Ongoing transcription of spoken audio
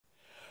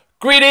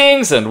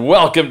Greetings and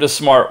welcome to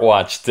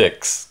Smartwatch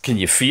Ticks. Can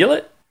you feel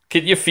it?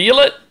 Can you feel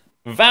it?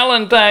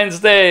 Valentine's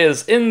Day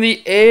is in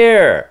the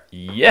air.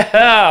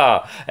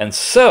 Yeah! And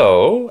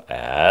so,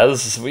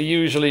 as we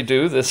usually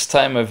do this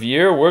time of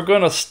year, we're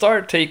going to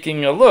start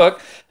taking a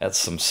look at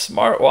some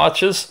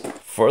smartwatches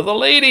for the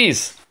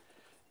ladies.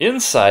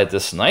 Inside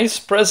this nice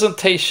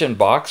presentation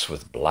box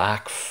with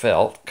black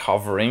felt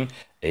covering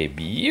a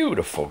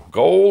beautiful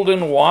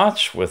golden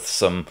watch with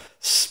some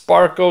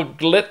sparkle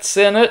glitz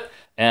in it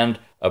and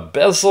a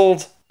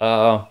bezeled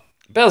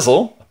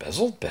bezel.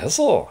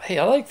 Hey,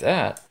 I like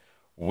that.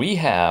 We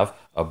have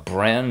a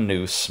brand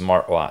new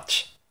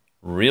smartwatch.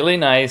 Really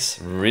nice,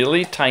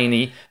 really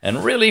tiny,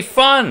 and really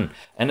fun.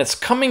 And it's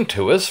coming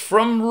to us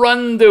from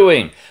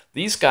Rundoing.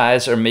 These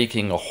guys are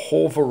making a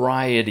whole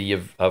variety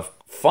of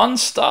fun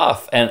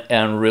stuff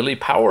and really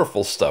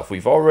powerful stuff.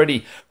 We've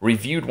already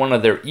reviewed one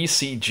of their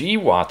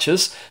ECG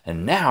watches,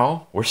 and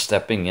now we're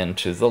stepping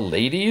into the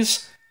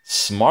ladies'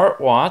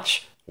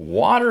 smartwatch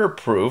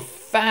waterproof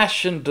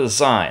fashion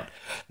design.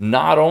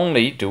 Not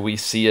only do we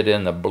see it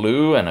in the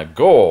blue and a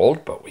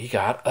gold, but we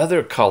got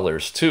other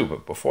colors too.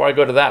 But before I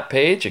go to that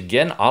page,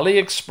 again,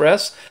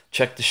 AliExpress,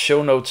 check the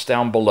show notes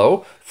down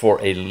below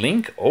for a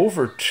link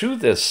over to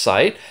this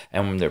site.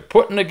 And when they're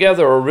putting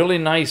together a really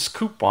nice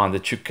coupon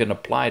that you can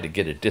apply to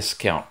get a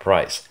discount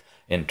price.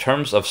 In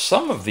terms of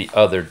some of the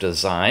other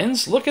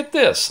designs, look at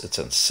this. It's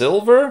in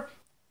silver,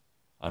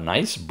 a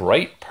nice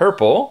bright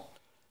purple,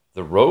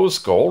 the rose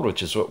gold,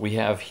 which is what we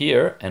have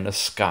here, and a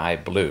sky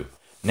blue.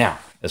 Now,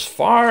 as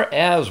far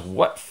as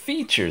what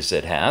features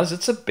it has,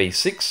 it's a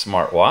basic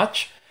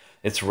smartwatch.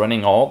 It's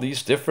running all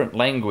these different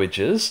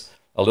languages,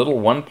 a little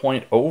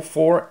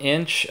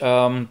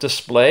 1.04-inch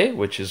display,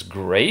 which is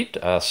great.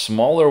 A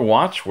smaller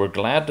watch, we're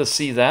glad to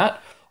see that.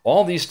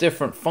 All these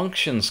different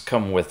functions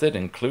come with it,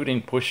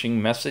 including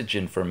pushing message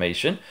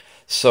information.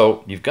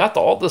 So you've got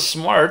all the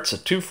smarts, a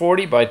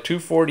 240 by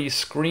 240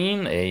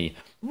 screen, a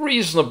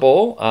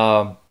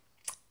reasonable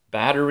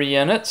battery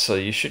in it, so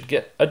you should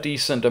get a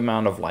decent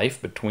amount of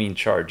life between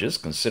charges,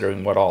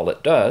 considering what all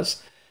it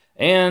does.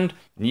 And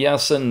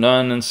yes and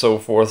none and so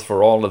forth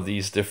for all of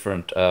these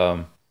different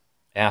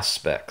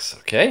aspects,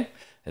 okay?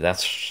 And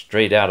that's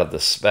straight out of the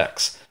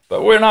specs.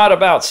 But we're not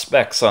about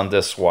specs on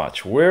this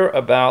watch. We're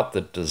about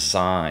the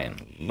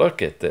design.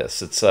 Look at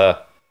this. It's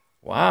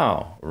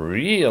wow,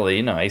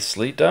 really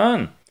nicely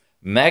done.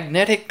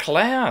 Magnetic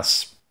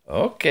clasp.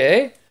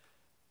 Okay.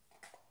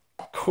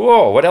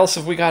 Cool. What else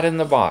have we got in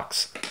the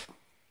box?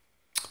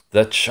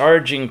 The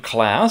charging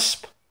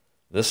clasp.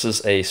 This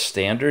is a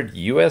standard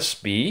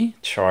USB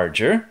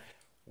charger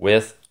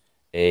with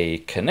a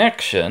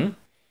connection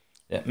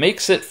that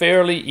makes it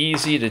fairly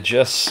easy to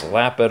just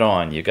slap it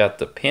on. You got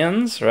the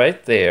pins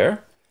right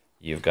there.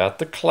 You've got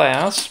the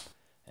clasp.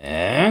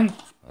 And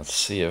let's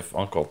see if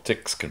Uncle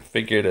Tix can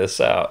figure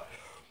this out.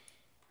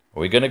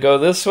 Are we going to go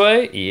this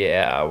way?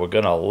 Yeah, we're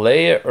going to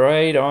lay it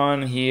right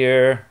on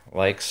here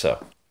like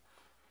so.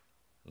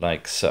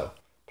 Like so.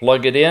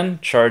 Plug it in,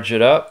 charge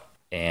it up,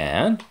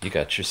 and you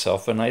got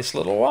yourself a nice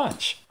little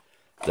watch.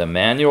 The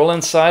manual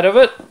inside of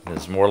it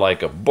is more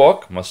like a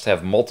book, must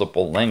have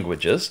multiple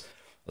languages.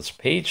 Let's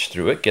page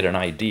through it, get an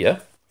idea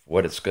of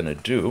what it's going to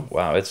do.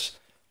 Wow, it's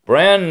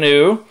brand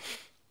new.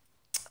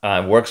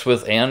 Works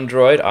with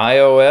Android,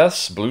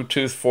 iOS,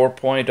 Bluetooth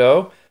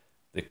 4.0.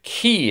 The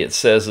key, it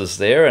says, is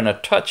there, and a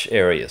touch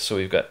area. So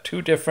we've got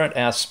two different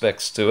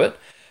aspects to it.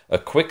 A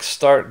quick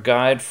start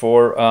guide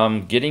for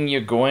getting you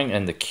going,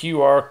 and the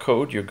QR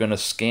code you're going to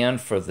scan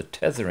for the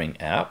Tethering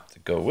app to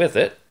go with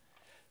it.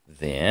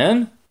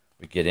 Then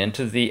we get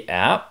into the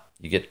app.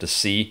 You get to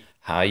see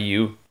how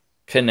you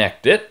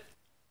connect it.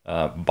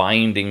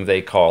 Binding,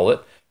 they call it.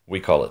 We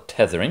call it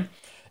tethering.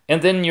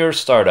 And then your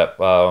startup.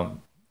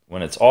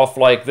 When it's off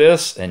like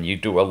this and you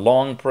do a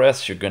long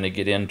press, you're going to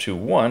get into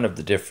one of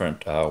the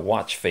different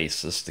watch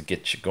faces to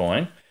get you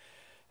going.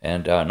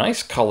 And a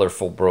nice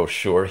colorful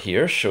brochure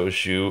here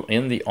shows you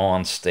in the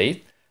on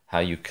state how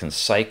you can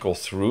cycle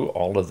through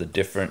all of the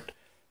different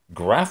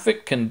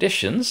graphic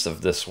conditions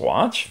of this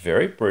watch.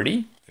 Very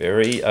pretty,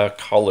 very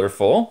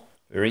colorful,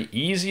 very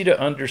easy to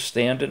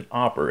understand and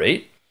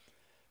operate.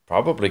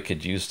 Probably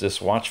could use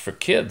this watch for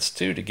kids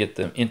too to get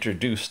them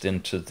introduced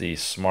into the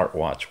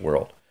smartwatch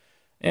world.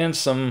 And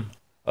some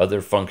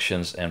other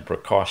functions and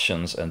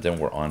precautions, and then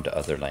we're on to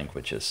other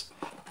languages.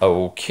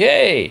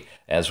 Okay,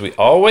 as we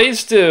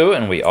always do,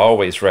 and we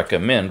always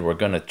recommend, we're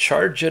going to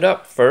charge it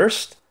up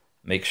first.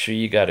 Make sure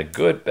you got a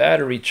good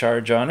battery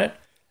charge on it,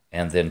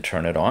 and then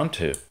turn it on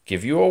to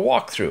give you a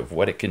walkthrough of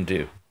what it can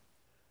do.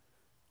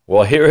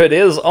 Well, here it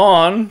is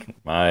on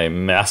my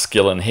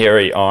masculine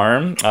hairy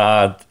arm.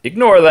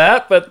 Ignore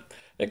that, but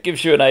it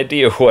gives you an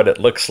idea of what it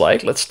looks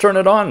like. Let's turn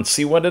it on and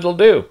see what it'll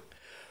do.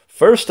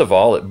 First of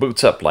all, it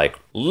boots up like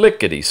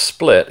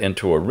lickety-split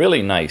into a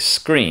really nice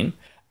screen.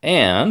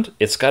 And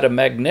it's got a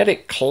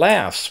magnetic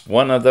clasp,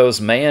 one of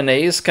those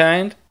mayonnaise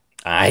kind.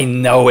 I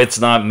know it's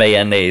not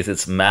mayonnaise,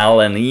 it's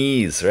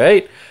Malinese,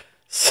 right?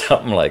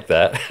 Something like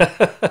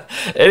that.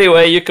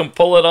 Anyway, you can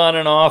pull it on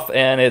and off,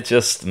 and it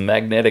just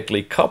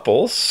magnetically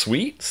couples.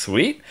 Sweet,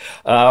 sweet.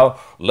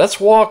 Let's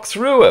walk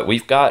through it.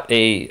 We've got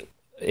a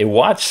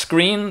watch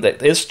screen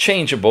that is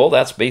changeable.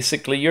 That's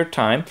basically your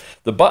time.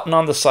 The button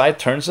on the side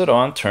turns it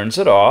on, turns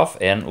it off,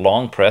 and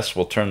long press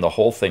will turn the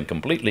whole thing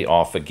completely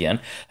off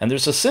again. And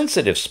there's a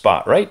sensitive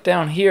spot right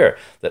down here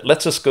that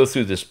lets us go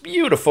through this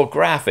beautiful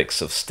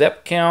graphics of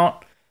step count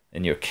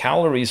and your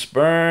calories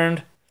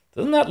burned.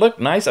 Doesn't that look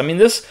nice? I mean,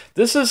 this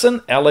is an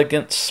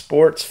elegant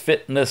sports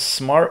fitness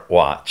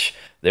smartwatch.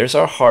 There's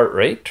our heart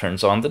rate,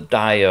 turns on the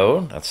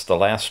diode. That's the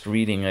last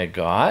reading I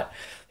got.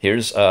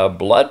 Here's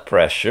blood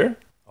pressure.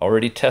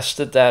 Already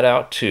tested that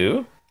out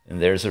too.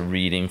 And there's a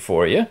reading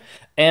for you.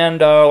 And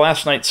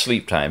last night's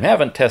sleep time.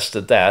 Haven't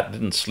tested that,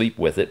 didn't sleep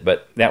with it,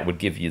 but that would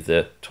give you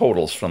the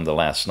totals from the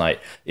last night.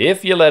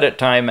 If you let it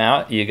time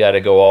out, you got to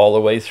go all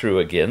the way through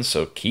again.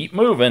 So keep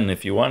moving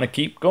if you want to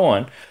keep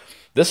going.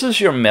 This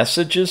is your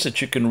messages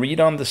that you can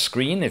read on the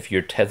screen if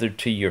you're tethered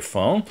to your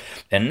phone.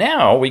 And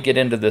now we get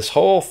into this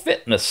whole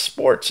fitness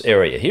sports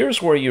area.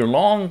 Here's where you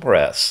long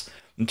press.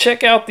 And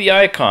check out the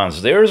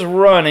icons. There's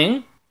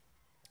running,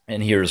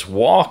 and here's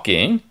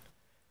walking,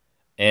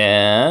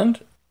 and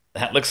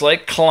that looks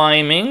like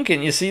climbing.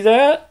 Can you see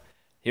that?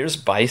 Here's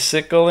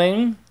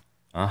bicycling.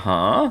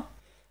 Now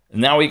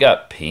we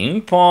got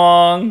ping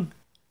pong,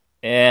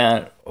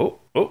 and oh,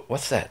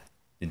 what's that?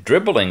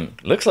 Dribbling.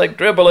 Looks like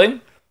dribbling.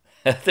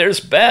 There's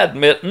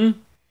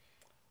badminton.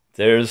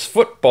 There's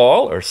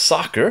football or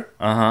soccer.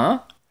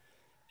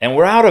 And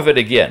we're out of it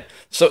again.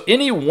 So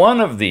any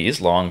one of these,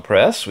 long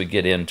press, we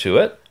get into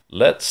it.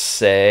 Let's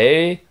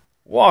say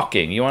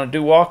walking. You want to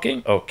do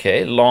walking?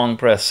 Okay, long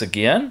press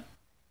again.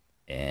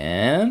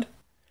 And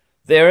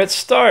there it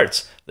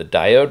starts. The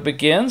diode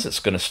begins. It's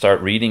going to start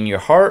reading your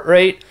heart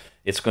rate.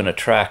 It's going to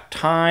track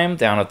time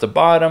down at the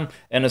bottom.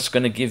 And it's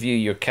going to give you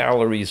your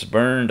calories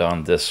burned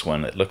on this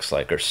one, it looks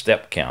like, or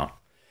step count.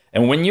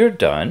 And when you're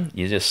done,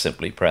 you just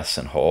simply press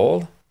and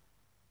hold.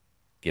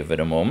 Give it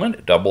a moment.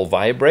 It double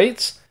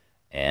vibrates.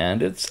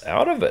 And it's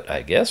out of it,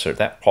 I guess, or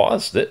that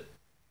paused it.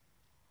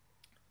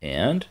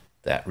 And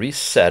that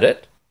reset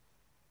it.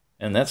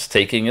 And that's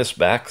taking us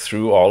back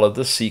through all of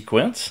the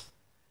sequence.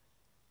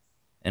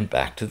 And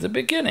back to the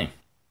beginning.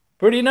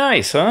 Pretty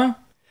nice, huh?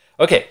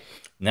 Okay,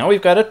 now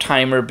we've got a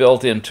timer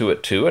built into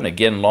it too. And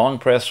again, long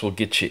press will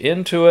get you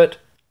into it.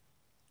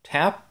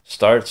 Tap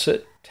starts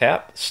it.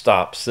 Tap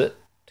stops it.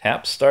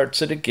 Tap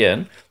starts it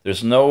again.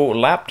 There's no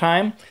lap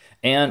time,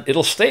 and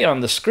it'll stay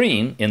on the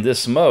screen in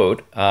this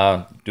mode,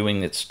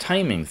 doing its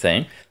timing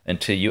thing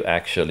until you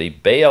actually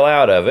bail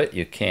out of it.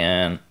 You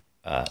can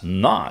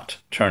not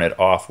turn it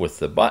off with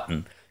the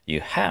button.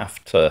 You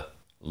have to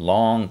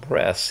long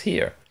press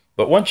here.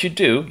 But once you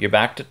do, you're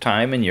back to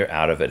time and you're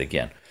out of it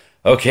again.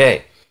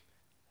 Okay,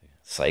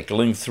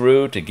 cycling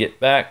through to get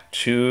back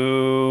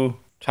to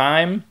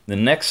time. The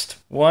next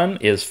one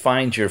is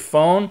find your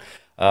phone.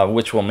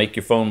 Which will make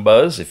your phone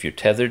buzz if you're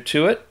tethered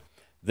to it.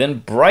 Then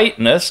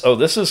brightness. Oh,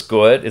 this is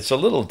good. It's a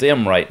little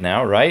dim right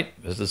now, right?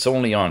 Because it's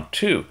only on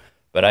 2.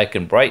 But I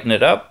can brighten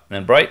it up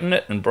and brighten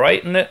it and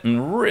brighten it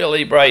and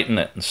really brighten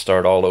it and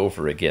start all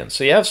over again.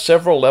 So you have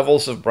several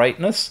levels of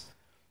brightness.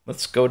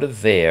 Let's go to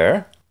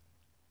there.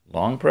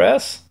 Long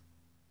press.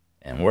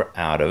 And we're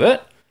out of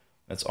it.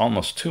 That's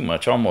almost too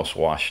much, almost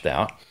washed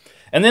out.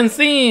 And then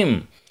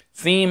theme.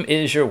 Theme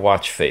is your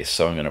watch face.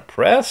 So I'm going to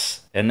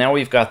press, and now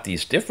we've got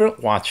these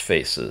different watch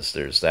faces.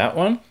 There's that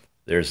one.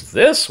 There's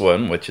this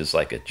one, which is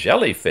like a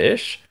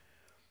jellyfish.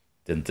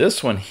 Then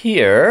this one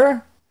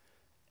here,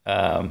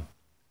 a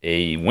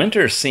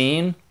winter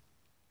scene,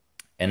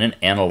 and an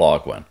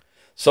analog one.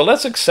 So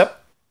let's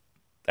accept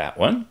that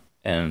one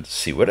and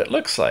see what it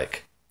looks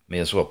like. May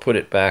as well put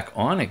it back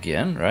on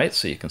again, right?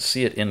 So you can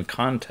see it in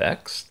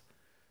context.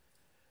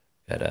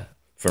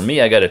 For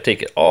me, I got to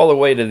take it all the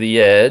way to the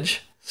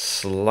edge.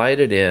 Slide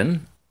it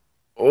in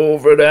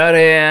over that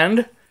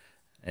hand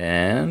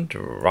and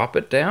drop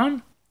it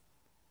down.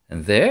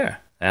 And there,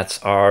 that's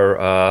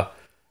our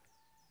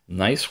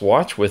nice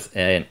watch with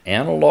an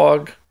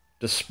analog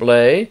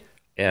display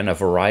and a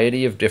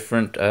variety of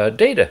different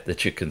data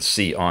that you can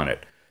see on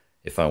it.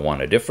 If I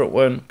want a different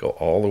one, go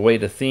all the way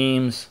to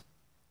themes,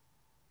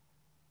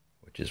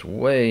 which is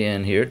way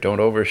in here. Don't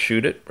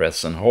overshoot it.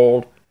 Press and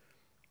hold.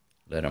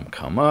 Let them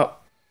come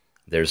up.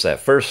 There's that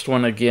first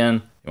one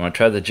again. You want to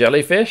try the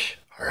jellyfish?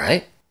 All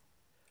right.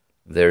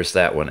 There's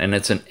that one. And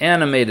it's an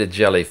animated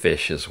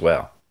jellyfish as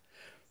well.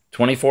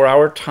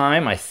 24-hour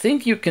time. I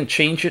think you can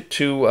change it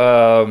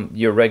to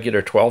your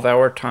regular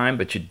 12-hour time,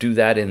 but you do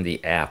that in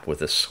the app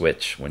with a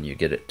switch when you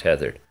get it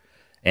tethered.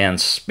 And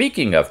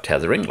speaking of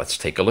tethering, let's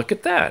take a look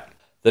at that.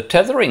 The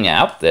Tethering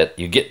app that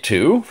you get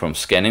to from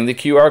scanning the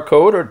QR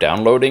code or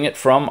downloading it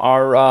from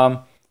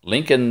our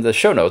link in the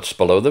show notes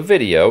below the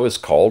video is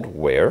called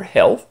Wear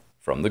Health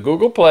from the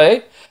Google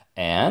Play.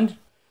 And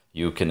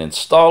you can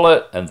install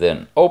it and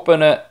then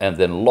open it and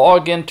then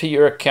log into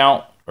your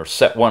account or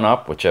set one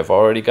up, which I've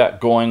already got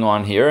going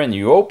on here. And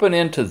you open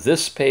into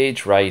this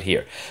page right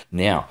here.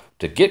 Now,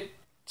 to get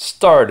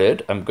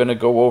started, I'm going to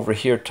go over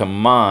here to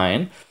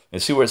mine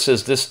and see where it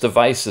says this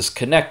device is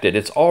connected.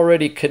 It's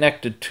already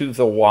connected to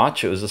the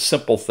watch. It was a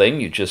simple thing.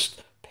 You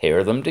just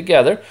pair them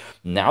together.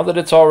 Now that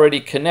it's already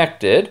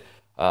connected,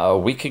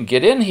 we can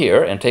get in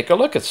here and take a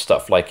look at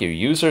stuff like your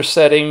user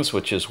settings,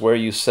 which is where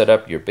you set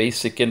up your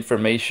basic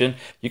information.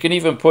 You can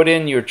even put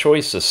in your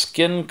choice of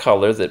skin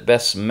color that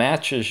best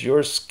matches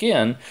your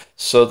skin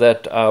so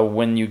that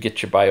when you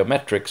get your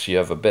biometrics, you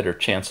have a better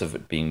chance of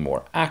it being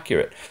more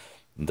accurate.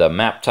 The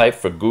map type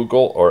for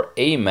Google, or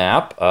a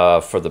map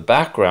for the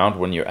background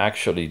when you're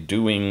actually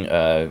doing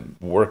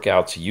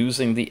workouts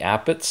using the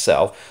app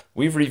itself.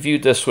 We've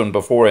reviewed this one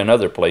before in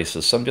other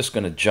places, so I'm just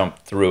going to jump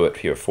through it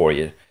here for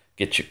you,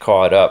 get you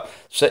caught up.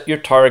 Set your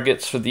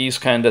targets for these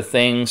kind of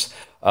things.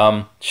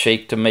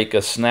 Shake to make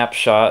a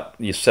snapshot.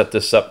 You set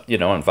this up,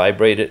 and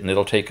vibrate it, and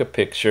it'll take a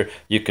picture.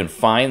 You can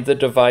find the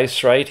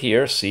device right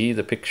here. See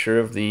the picture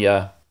of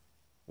the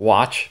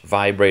watch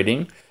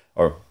vibrating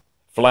or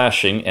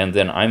flashing, and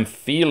then I'm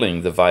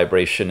feeling the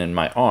vibration in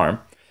my arm.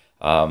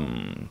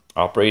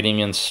 Operating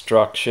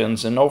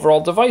instructions and overall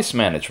device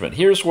management.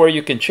 Here's where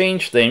you can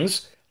change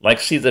things.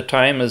 Like, see, the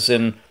time is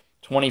in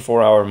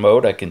 24-hour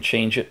mode. I can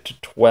change it to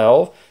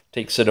 12.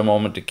 Takes it a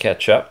moment to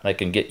catch up. I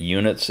can get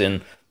units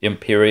in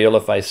imperial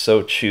if I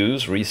so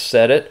choose.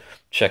 Reset it.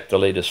 Check the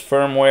latest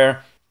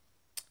firmware.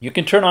 You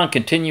can turn on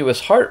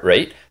continuous heart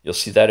rate. You'll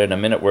see that in a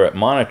minute where it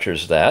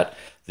monitors that.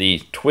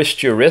 The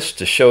twist your wrist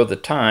to show the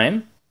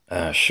time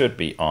should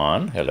be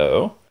on.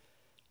 Hello.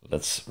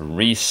 Let's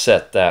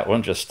reset that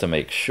one just to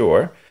make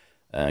sure.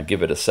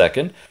 Give it a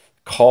second.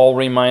 Call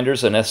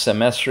reminders and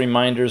SMS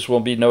reminders will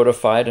be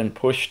notified and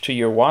pushed to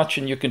your watch,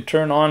 and you can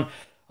turn on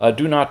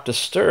Do Not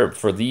Disturb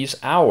for these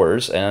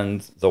hours,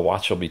 and the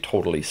watch will be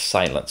totally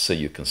silent so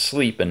you can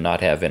sleep and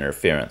not have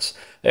interference.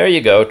 There you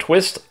go.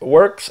 Twist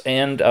works,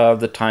 and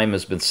the time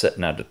has been set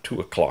now to 2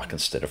 o'clock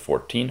instead of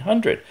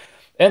 1400.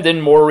 And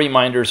then more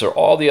reminders are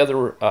all the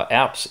other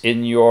apps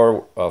in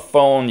your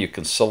phone. You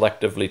can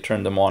selectively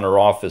turn them on or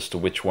off as to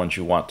which ones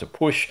you want to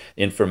push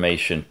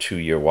information to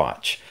your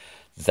watch.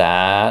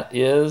 That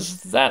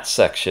is that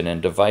section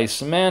in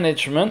device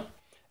management,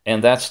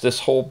 and that's this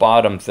whole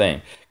bottom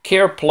thing.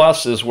 Care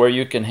Plus is where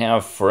you can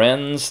have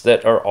friends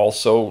that are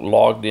also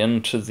logged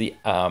into the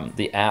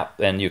app,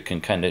 and you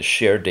can kind of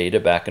share data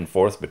back and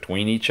forth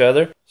between each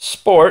other.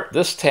 Sport,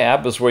 this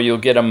tab is where you'll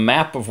get a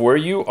map of where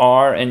you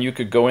are, and you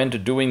could go into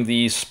doing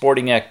these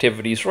sporting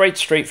activities right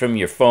straight from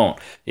your phone.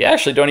 You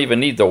actually don't even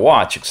need the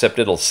watch, except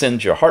it'll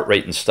send your heart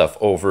rate and stuff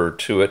over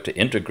to it to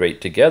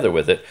integrate together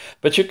with it.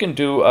 But you can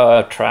do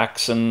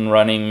tracks and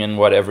running and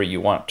whatever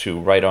you want to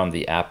right on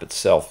the app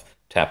itself,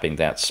 tapping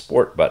that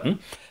sport button.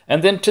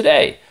 And then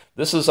today,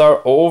 this is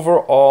our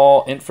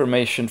overall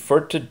information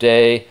for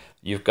today.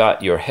 You've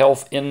got your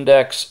health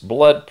index,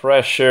 blood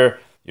pressure,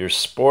 your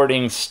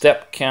sporting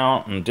step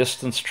count and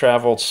distance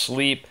traveled,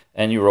 sleep,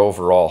 and your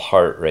overall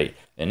heart rate.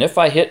 And if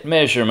I hit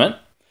measurement,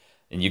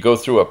 and you go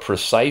through a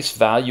precise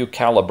value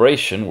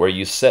calibration where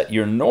you set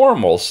your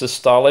normal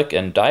systolic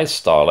and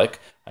diastolic,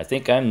 I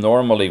think I'm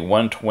normally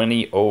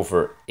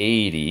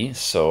 120/80,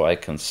 so I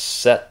can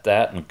set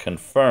that and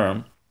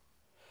confirm.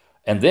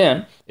 And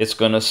then it's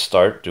going to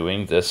start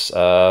doing this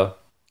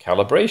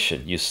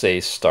calibration. You say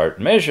start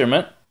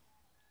measurement.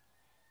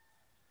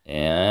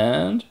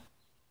 And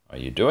are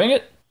you doing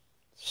it?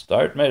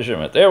 Start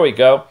measurement. There we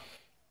go.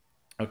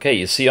 Okay,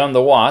 you see on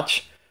the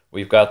watch,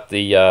 we've got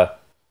the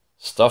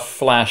stuff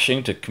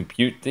flashing to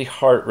compute the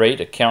heart rate,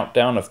 a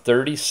countdown of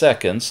 30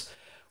 seconds.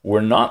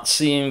 We're not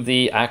seeing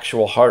the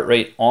actual heart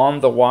rate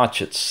on the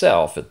watch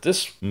itself. At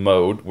this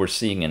mode, we're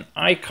seeing an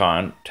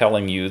icon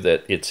telling you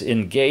that it's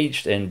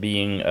engaged and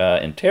being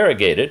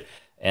interrogated.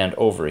 And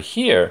over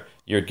here,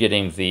 you're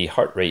getting the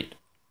heart rate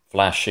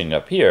flashing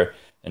up here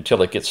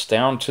until it gets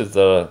down to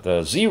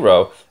the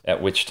 0,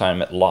 at which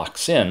time it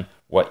locks in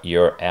what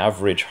your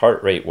average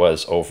heart rate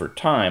was over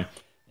time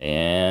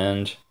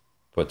and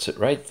puts it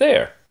right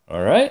there.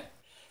 All right?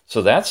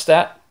 So that's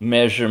that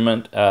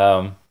measurement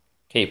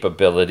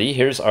capability.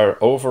 Here's our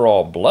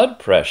overall blood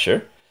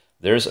pressure.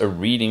 There's a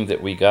reading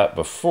that we got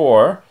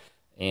before,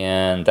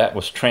 and that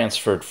was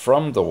transferred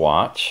from the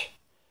watch,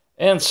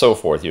 and so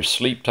forth. Your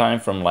sleep time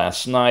from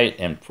last night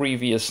and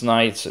previous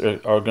nights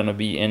are going to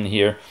be in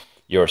here.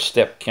 Your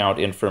step count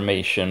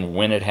information,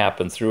 when it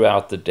happened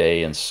throughout the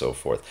day, and so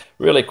forth.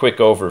 Really quick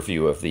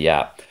overview of the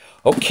app.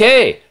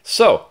 Okay,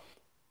 so,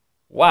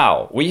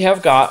 wow, we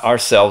have got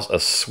ourselves a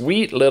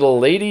sweet little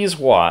lady's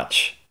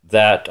watch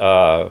that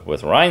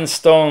with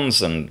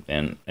rhinestones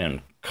and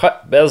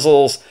cut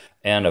bezels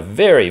and a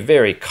very,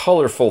 very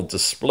colorful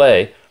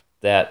display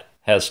that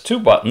has 2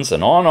 buttons,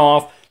 an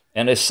on-off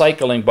and a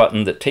cycling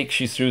button that takes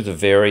you through the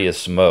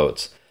various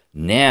modes.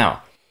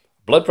 Now,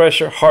 blood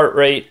pressure, heart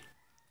rate,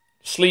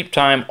 sleep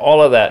time,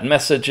 all of that,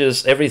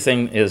 messages,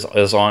 everything is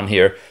on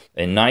here.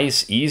 A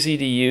nice,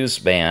 easy-to-use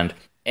band,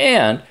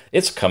 and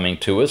it's coming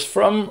to us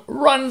from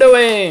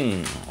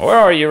Rundoing. Where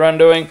are you,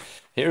 Rundoing?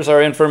 Here's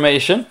our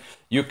information.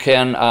 You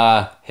can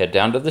head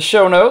down to the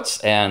show notes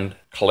and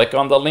click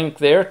on the link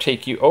there,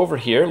 take you over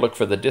here, look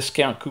for the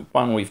discount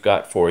coupon we've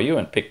got for you,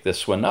 and pick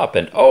this one up.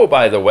 And oh,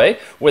 by the way,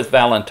 with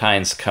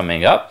Valentine's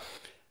coming up,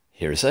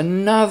 here's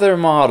another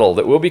model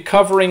that we'll be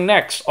covering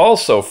next,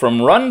 also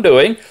from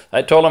Rundoing.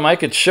 I told him I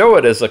could show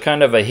it as a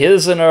kind of a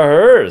his and a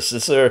hers.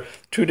 These are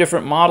two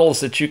different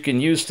models that you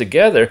can use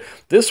together.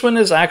 This one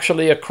is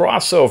actually a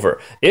crossover.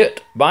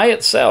 It, by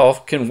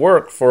itself, can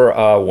work for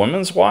a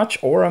woman's watch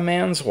or a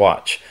man's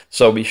watch.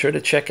 So be sure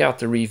to check out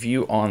the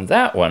review on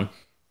that one.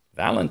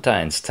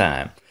 Valentine's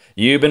time.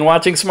 You've been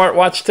watching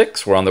Smartwatch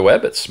Tics. We're on the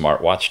web at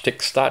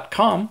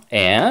smartwatchtics.com,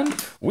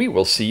 and we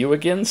will see you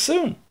again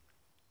soon.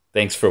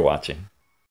 Thanks for watching.